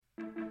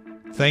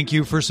Thank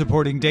you for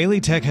supporting Daily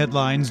Tech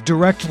Headlines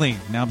directly.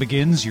 Now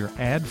begins your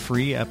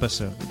ad-free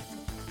episode.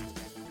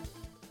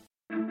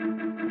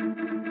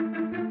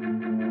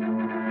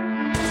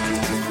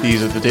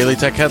 These are the Daily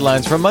Tech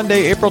Headlines for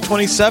Monday, April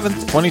 27th,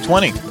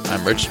 2020.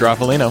 I'm Rich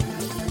Straffolino.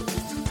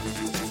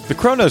 The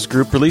Khronos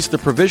Group released the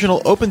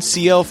provisional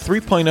OpenCL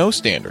 3.0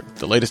 standard,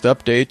 the latest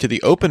update to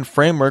the open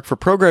framework for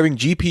programming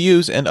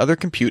GPUs and other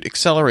compute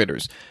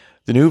accelerators.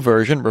 The new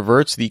version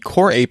reverts the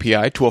core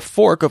API to a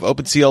fork of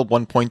OpenCL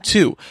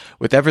 1.2,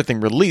 with everything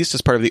released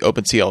as part of the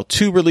OpenCL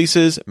 2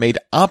 releases made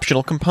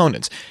optional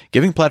components,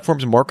 giving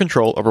platforms more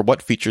control over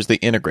what features they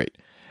integrate.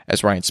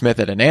 As Ryan Smith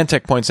at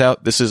AnandTech points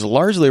out, this is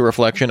largely a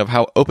reflection of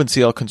how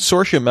OpenCL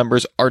consortium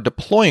members are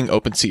deploying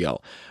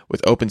OpenCL,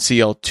 with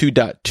OpenCL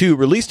 2.2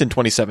 released in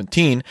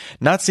 2017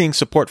 not seeing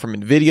support from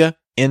NVIDIA,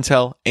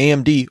 Intel,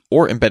 AMD,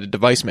 or embedded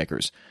device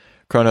makers.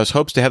 Khronos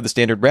hopes to have the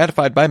standard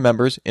ratified by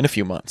members in a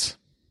few months.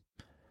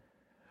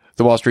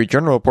 The Wall Street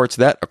Journal reports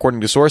that,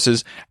 according to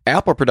sources,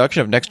 Apple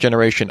production of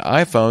next-generation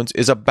iPhones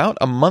is about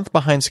a month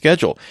behind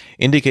schedule,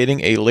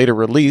 indicating a later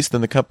release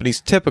than the company's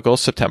typical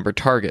September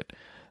target.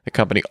 The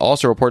company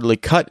also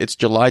reportedly cut its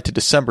July to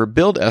December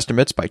build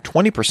estimates by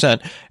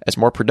 20% as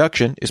more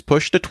production is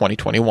pushed to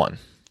 2021.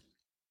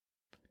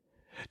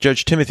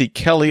 Judge Timothy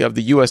Kelly of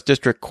the U.S.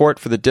 District Court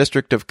for the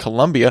District of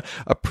Columbia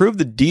approved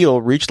the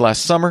deal reached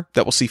last summer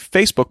that will see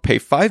Facebook pay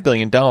 $5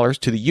 billion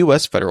to the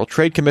U.S. Federal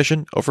Trade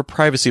Commission over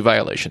privacy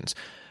violations.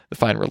 The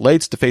fine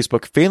relates to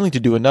Facebook failing to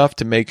do enough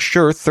to make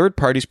sure third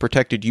parties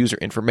protected user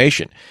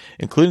information,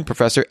 including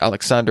Professor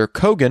Alexander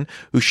Kogan,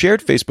 who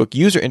shared Facebook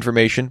user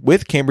information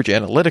with Cambridge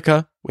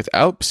Analytica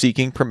without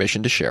seeking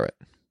permission to share it.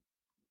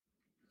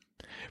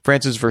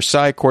 France's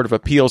Versailles Court of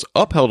Appeals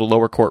upheld a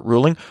lower court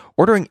ruling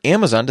ordering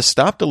Amazon to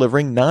stop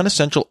delivering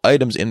non-essential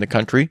items in the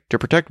country to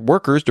protect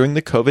workers during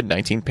the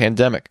COVID-19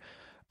 pandemic.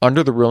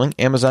 Under the ruling,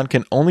 Amazon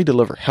can only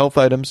deliver health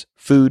items,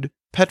 food,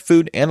 pet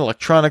food, and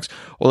electronics,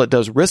 while it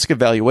does risk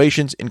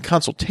evaluations in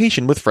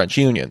consultation with French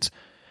unions.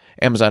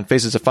 Amazon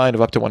faces a fine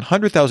of up to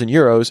 100,000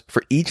 euros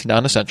for each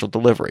non-essential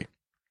delivery.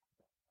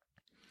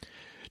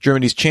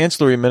 Germany's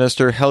Chancellery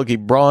Minister Helge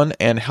Braun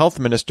and Health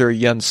Minister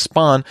Jens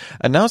Spahn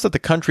announced that the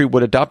country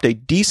would adopt a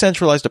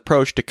decentralized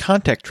approach to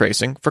contact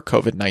tracing for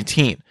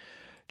COVID-19.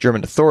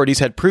 German authorities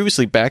had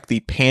previously backed the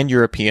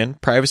Pan-European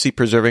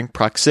Privacy-Preserving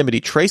Proximity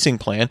Tracing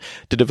Plan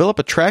to develop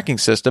a tracking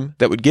system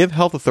that would give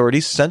health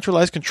authorities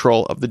centralized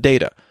control of the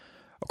data.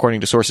 According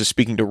to sources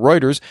speaking to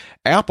Reuters,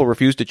 Apple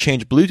refused to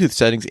change Bluetooth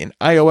settings in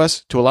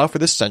iOS to allow for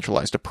this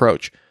centralized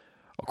approach.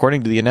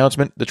 According to the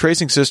announcement, the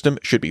tracing system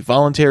should be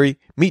voluntary,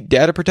 meet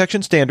data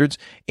protection standards,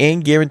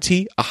 and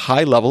guarantee a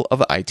high level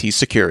of IT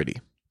security.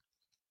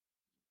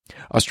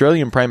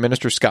 Australian Prime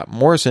Minister Scott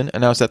Morrison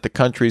announced that the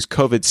country's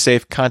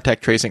COVID-safe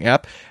contact tracing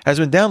app has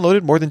been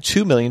downloaded more than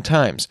 2 million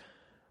times.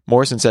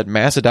 Morrison said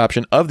mass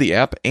adoption of the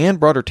app and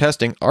broader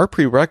testing are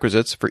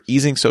prerequisites for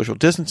easing social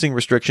distancing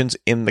restrictions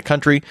in the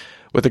country,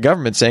 with the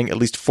government saying at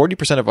least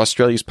 40% of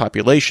Australia's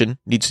population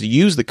needs to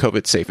use the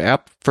COVID-safe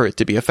app for it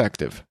to be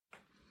effective.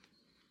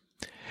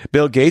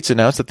 Bill Gates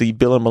announced that the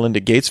Bill and Melinda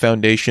Gates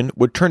Foundation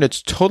would turn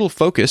its total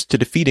focus to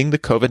defeating the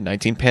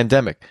COVID-19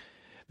 pandemic.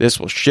 This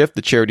will shift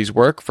the charity's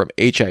work from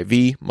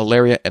HIV,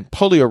 malaria, and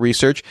polio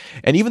research,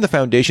 and even the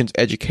foundation's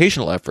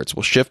educational efforts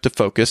will shift to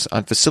focus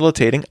on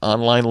facilitating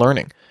online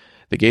learning.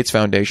 The Gates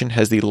Foundation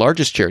has the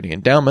largest charity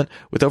endowment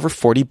with over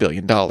 $40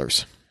 billion.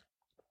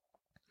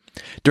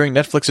 During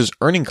Netflix's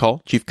earnings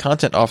call, Chief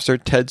Content Officer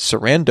Ted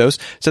Sarandos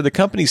said the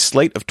company's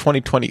slate of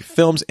 2020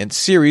 films and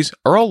series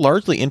are all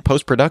largely in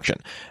post-production,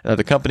 and that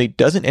the company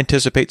doesn't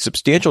anticipate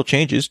substantial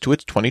changes to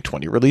its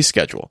 2020 release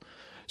schedule.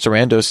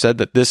 Sarandos said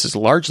that this is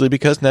largely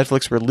because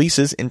Netflix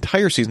releases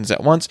entire seasons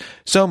at once,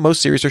 so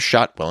most series are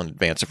shot well in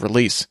advance of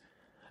release.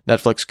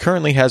 Netflix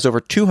currently has over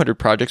 200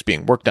 projects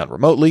being worked on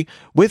remotely,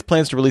 with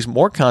plans to release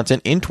more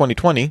content in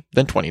 2020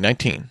 than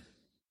 2019.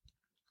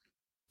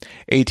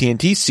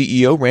 AT&T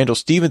CEO Randall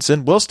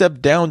Stephenson will step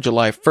down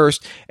July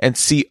 1st, and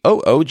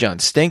COO John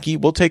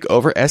Stankey will take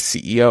over as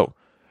CEO.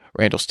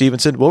 Randall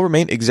Stephenson will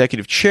remain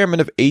executive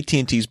chairman of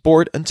AT&T's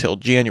board until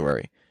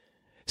January.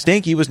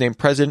 Stankey was named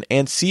president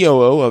and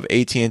COO of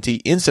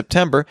AT&T in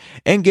September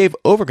and gave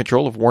over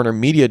control of Warner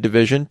Media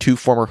Division to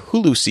former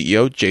Hulu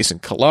CEO Jason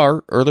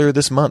Kilar earlier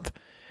this month.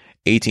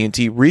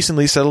 AT&T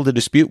recently settled a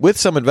dispute with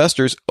some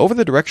investors over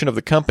the direction of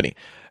the company,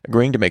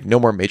 agreeing to make no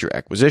more major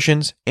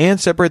acquisitions and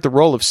separate the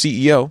role of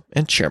CEO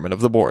and chairman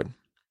of the board.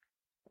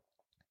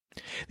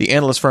 The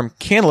analyst firm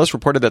Canalys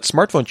reported that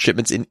smartphone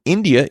shipments in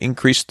India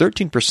increased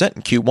 13%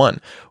 in Q1,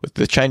 with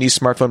the Chinese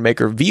smartphone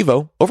maker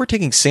Vivo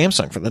overtaking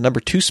Samsung for the number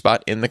 2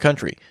 spot in the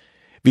country.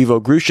 Vivo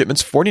grew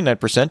shipments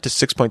 49% to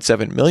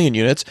 6.7 million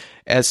units,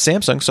 as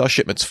Samsung saw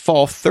shipments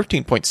fall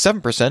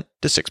 13.7%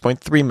 to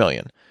 6.3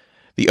 million.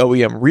 The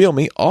OEM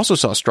Realme also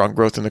saw strong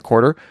growth in the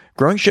quarter,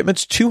 growing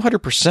shipments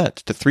 200%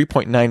 to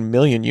 3.9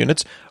 million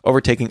units,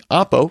 overtaking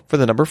Oppo for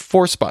the number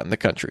 4 spot in the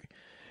country.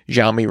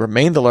 Xiaomi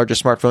remained the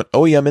largest smartphone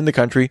OEM in the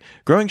country,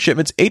 growing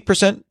shipments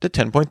 8% to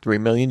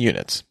 10.3 million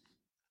units.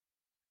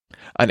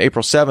 On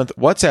April 7th,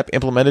 WhatsApp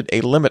implemented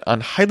a limit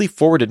on highly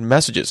forwarded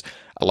messages,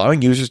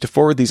 allowing users to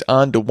forward these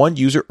on to one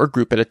user or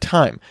group at a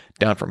time,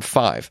 down from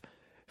 5.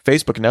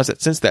 Facebook announced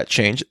that since that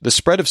change, the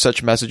spread of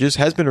such messages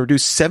has been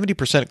reduced 70%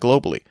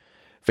 globally.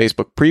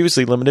 Facebook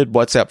previously limited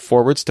WhatsApp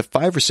forwards to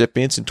 5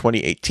 recipients in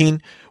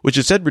 2018, which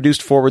instead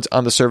reduced forwards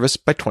on the service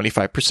by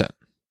 25%.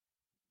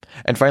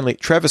 And finally,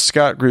 Travis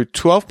Scott grew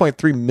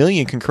 12.3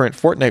 million concurrent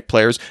Fortnite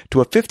players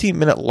to a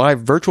 15-minute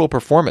live virtual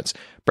performance,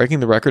 breaking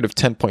the record of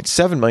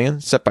 10.7 million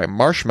set by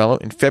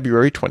Marshmello in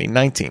February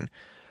 2019.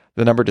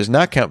 The number does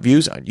not count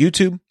views on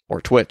YouTube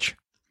or Twitch.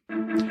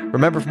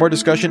 Remember, for more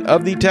discussion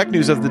of the tech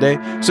news of the day,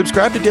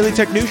 subscribe to Daily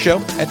Tech News Show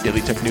at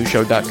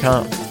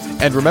dailytechnewsshow.com.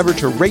 And remember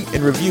to rate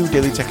and review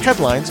Daily Tech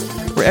Headlines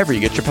wherever you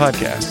get your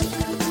podcasts.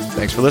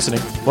 Thanks for listening.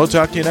 We'll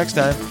talk to you next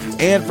time.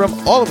 And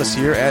from all of us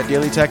here at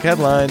Daily Tech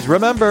Headlines,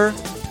 remember,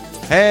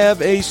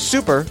 have a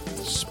super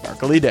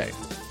sparkly day.